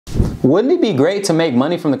Wouldn't it be great to make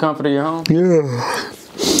money from the comfort of your home? Yeah.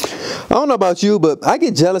 I don't know about you, but I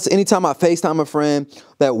get jealous anytime I FaceTime a friend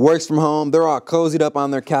that works from home. They're all cozied up on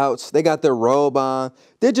their couch. They got their robe on.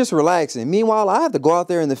 They're just relaxing. Meanwhile, I have to go out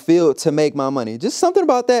there in the field to make my money. Just something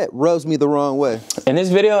about that rubs me the wrong way. In this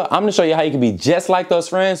video, I'm gonna show you how you can be just like those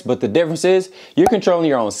friends, but the difference is you're controlling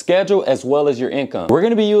your own schedule as well as your income. We're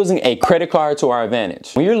gonna be using a credit card to our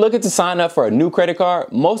advantage. When you're looking to sign up for a new credit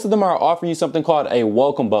card, most of them are offering you something called a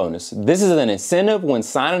welcome bonus. This is an incentive when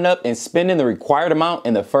signing up and spending the required amount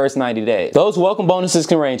in the first 90 days. Those welcome bonuses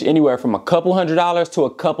can range anywhere from a couple $100s to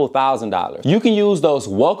a couple $1,000. You can use those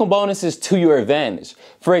welcome bonuses to your advantage.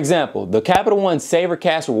 For example, the Capital One Saver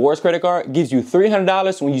Cash Rewards credit card gives you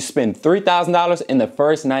 $300 when you spend $3,000 in the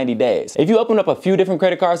first 90 days. If you open up a few different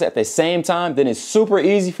credit cards at the same time, then it's super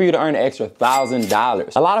easy for you to earn an extra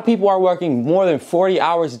 $1,000. A lot of people are working more than 40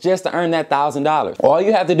 hours just to earn that $1,000. All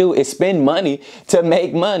you have to do is spend money to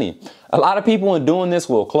make money. A lot of people in doing this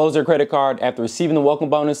will close their credit card after receiving the welcome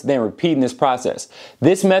bonus, then repeating this process.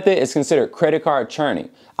 This method is considered credit card churning.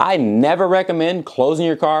 I never recommend closing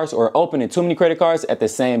your cards or opening too many credit cards at the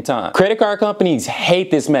same time. Credit card companies hate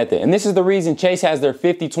this method, and this is the reason Chase has their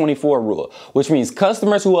 50-24 rule, which means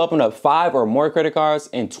customers who open up 5 or more credit cards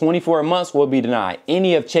in 24 months will be denied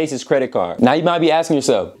any of Chase's credit cards. Now you might be asking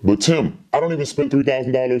yourself, but Tim, I don't even spend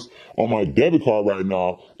 $3,000 on my debit card right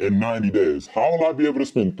now in 90 days. How will I be able to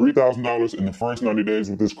spend $3,000 in the first 90 days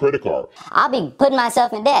with this credit card? I'll be putting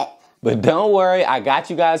myself in debt. But don't worry, I got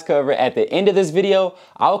you guys covered. At the end of this video,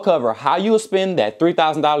 I'll cover how you will spend that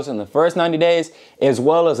 $3,000 in the first 90 days, as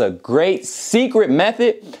well as a great secret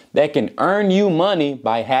method that can earn you money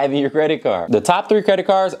by having your credit card. The top 3 credit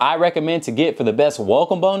cards I recommend to get for the best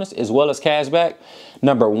welcome bonus as well as cashback.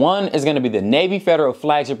 Number 1 is going to be the Navy Federal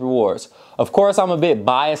Flagship Rewards. Of course, I'm a bit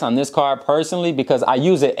biased on this card personally because I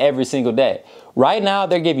use it every single day. Right now,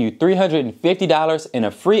 they give you $350 in a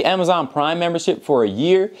free Amazon Prime membership for a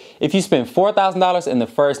year if you spend $4,000 in the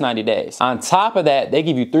first 90 days. On top of that, they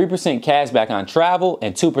give you 3% cash back on travel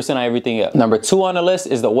and 2% on everything else. Number 2 on the list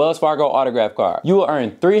is the Wells Fargo Autograph Card. You will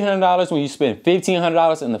earn $300 when you spend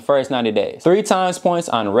 $1,500 in the first 90 days. 3 times points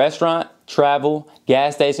on restaurant, travel,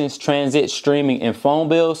 gas stations, transit, streaming, and phone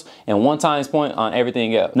bills, and 1 times point on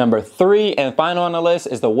everything else. Number 3 and final on the list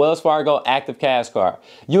is the Wells Fargo Active Cash Card.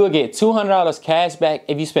 You will get $200 cash back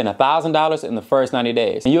if you spend $1,000 in the first 90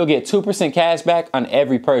 days, and you'll get 2% cash back on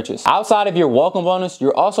every purchase. Outside of your welcome bonus,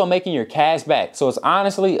 you're also making your cash back, so it's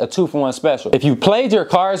honestly a 2-for-1 special. If you played your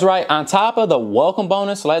cards right, on top of the welcome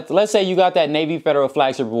bonus, let's say you got that Navy Federal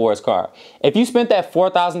Flagship Rewards card. If you spent that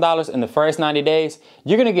 $4,000 in the first 90 days,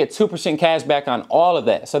 you're gonna get 2% cash back on all of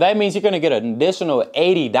that. So that means you're gonna get an additional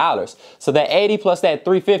 $80. So that 80 plus that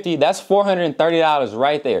 $350, that's $430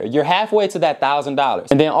 right there. You're halfway to that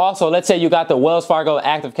 $1,000. And then also, let's say you got the Wells Fargo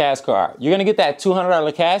Active Cash Card. You're gonna get that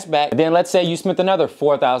 $200 cash back. And then let's say you spent another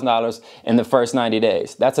 $4,000 in the first 90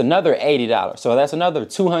 days. That's another $80. So that's another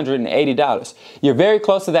 $280. You're very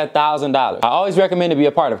close to that $1,000. I always recommend to be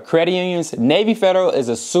a part of credit unions. Navy Federal is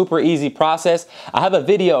a super easy process. I have a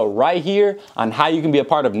video right here on how you can be a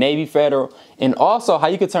part of Navy Federal, and also how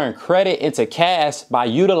you can turn credit into cash by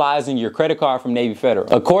utilizing your credit card from Navy Federal.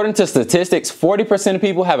 According to statistics, 40% of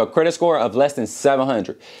people have a credit score of less than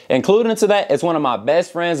 700. Including into that is one of my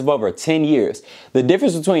best friends of over 10 years. The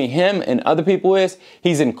difference between him and other people is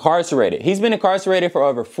he's incarcerated. He's been incarcerated for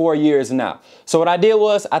over 4 years now. So what I did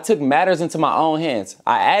was I took matters into my own hands.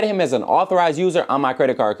 I added him as an authorized user on my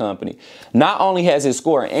credit card company. Not only has his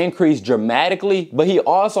score increased dramatically, but he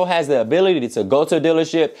also has the ability to go to a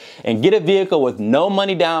dealership and get a vehicle with no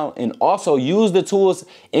money down, and also use the tools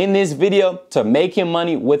in this video to make him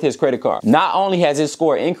money with his credit card. Not only has his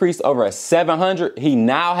score increased over a 700, he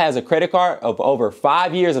now has a credit card of over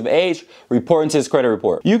 5 years of age reporting to his credit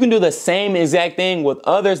report. You can do the same exact thing with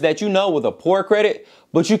others that you know with a poor credit,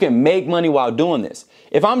 but you can make money while doing this.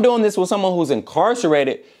 If I'm doing this with someone who's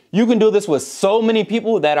incarcerated, you can do this with so many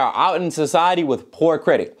people that are out in society with poor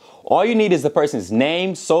credit. All you need is the person's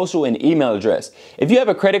name, social, and email address. If you have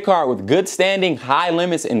a credit card with good standing, high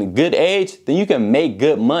limits, and good age, then you can make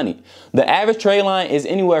good money. The average trade line is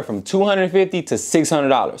anywhere from $250 to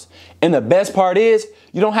 $600. And the best part is,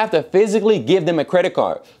 you don't have to physically give them a credit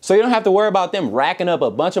card. So you don't have to worry about them racking up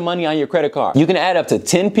a bunch of money on your credit card. You can add up to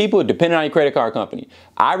 10 people depending on your credit card company.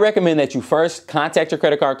 I recommend that you first contact your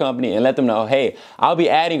credit card company and let them know, hey, I'll be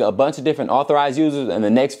adding a bunch of different authorized users in the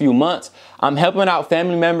next few months. I'm helping out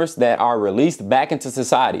family members that are released back into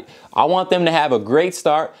society. I want them to have a great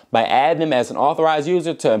start by adding them as an authorized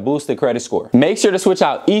user to boost the credit score. Make sure to switch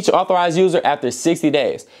out each authorized user after 60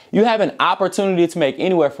 days. You have an opportunity to make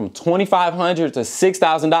anywhere from $2,500 to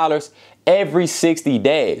 $6,000 every 60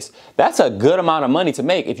 days. That's a good amount of money to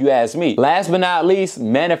make if you ask me. Last but not least,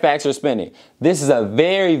 manufacturer spending. This is a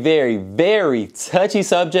very, very, very touchy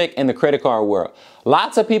subject in the credit card world.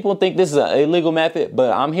 Lots of people think this is an illegal method,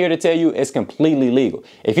 but I'm here to tell you it's completely legal.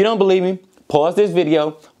 If you don't believe me, pause this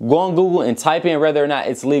video, go on Google and type in whether or not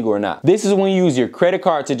it's legal or not. This is when you use your credit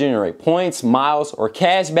card to generate points, miles, or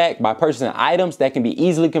cash back by purchasing items that can be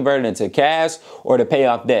easily converted into cash or to pay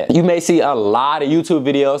off debt. You may see a lot of YouTube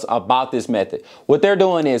videos about this method. What they're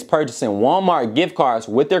doing is purchasing Walmart gift cards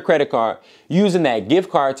with their credit card, using that gift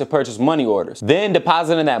card to purchase money orders, then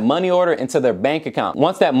depositing that money order into their bank account.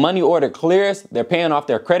 Once that money order clears, they're paying off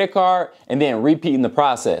their credit card and then repeating the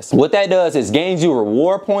process. What that does is gains you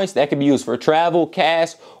reward points that can be used for travel,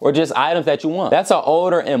 cash, or just items that you want. That's an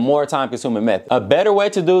older and more time-consuming method. A better way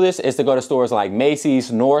to do this is to go to stores like Macy's,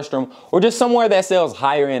 Nordstrom, or just somewhere that sells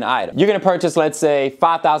higher-end items. You're gonna purchase, let's say,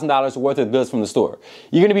 $5,000 worth of goods from the store.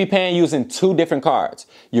 You're gonna be paying using two different cards,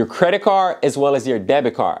 your credit card as well as your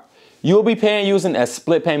debit card. You will be paying using a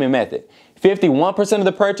split payment method. 51% of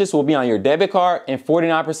the purchase will be on your debit card and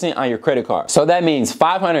 49% on your credit card. So that means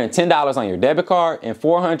 $510 on your debit card and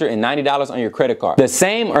 $490 on your credit card. The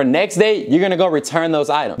same or next day, you're gonna go return those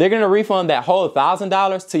items. They're gonna refund that whole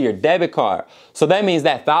 $1,000 to your debit card. So that means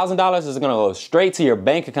that $1,000 is gonna go straight to your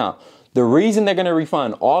bank account. The reason they're gonna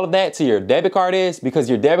refund all of that to your debit card is because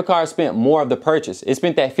your debit card spent more of the purchase. It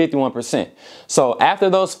spent that 51%. So after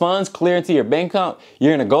those funds clear into your bank account,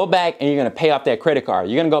 you're gonna go back and you're gonna pay off that credit card.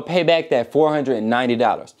 You're gonna go pay back that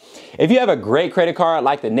 $490. If you have a great credit card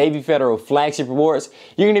like the Navy Federal Flagship Rewards,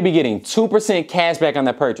 you're gonna be getting 2% cash back on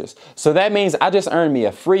that purchase. So that means I just earned me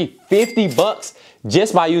a free 50 bucks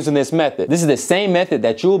just by using this method. This is the same method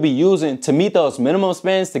that you'll be using to meet those minimum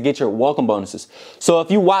spends to get your welcome bonuses. So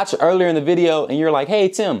if you watched earlier in the video and you're like, hey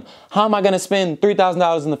Tim, how am I gonna spend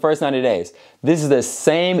 $3,000 in the first 90 days? This is the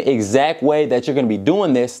same exact way that you're gonna be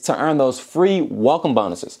doing this to earn those free welcome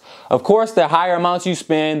bonuses. Of course, the higher amounts you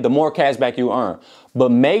spend, the more cash back you earn.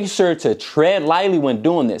 But make sure to tread lightly when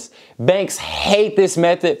doing this. Banks hate this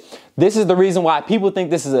method. This is the reason why people think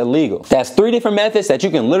this is illegal. That's 3 different methods that you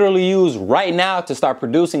can literally use right now to start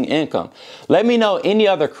producing income. Let me know any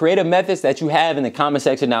other creative methods that you have in the comment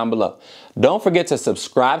section down below. Don't forget to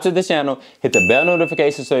subscribe to the channel, hit the bell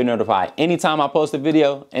notification so you're notified anytime I post a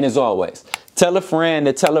video, and as always, tell a friend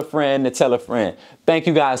to tell a friend to tell a friend. Thank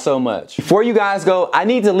you guys so much. Before you guys go, I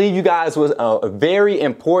need to leave you guys with a very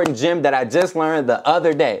important gem that I just learned the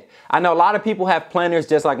other day. I know a lot of people have planners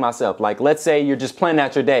just like myself. Like, let's say you're just planning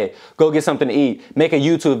out your day, go get something to eat, make a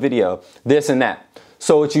YouTube video, this and that.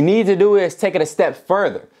 So what you need to do is take it a step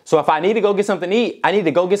further. So if I need to go get something to eat, I need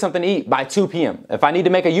to go get something to eat by 2 p.m. If I need to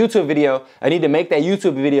make a YouTube video, I need to make that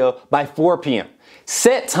YouTube video by 4 p.m.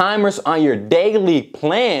 Set timers on your daily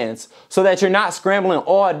plans so that you're not scrambling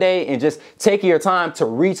all day and just taking your time to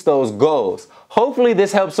reach those goals. Hopefully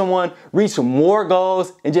this helps someone reach more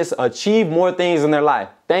goals and just achieve more things in their life.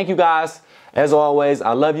 Thank you guys. As always,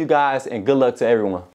 I love you guys and good luck to everyone.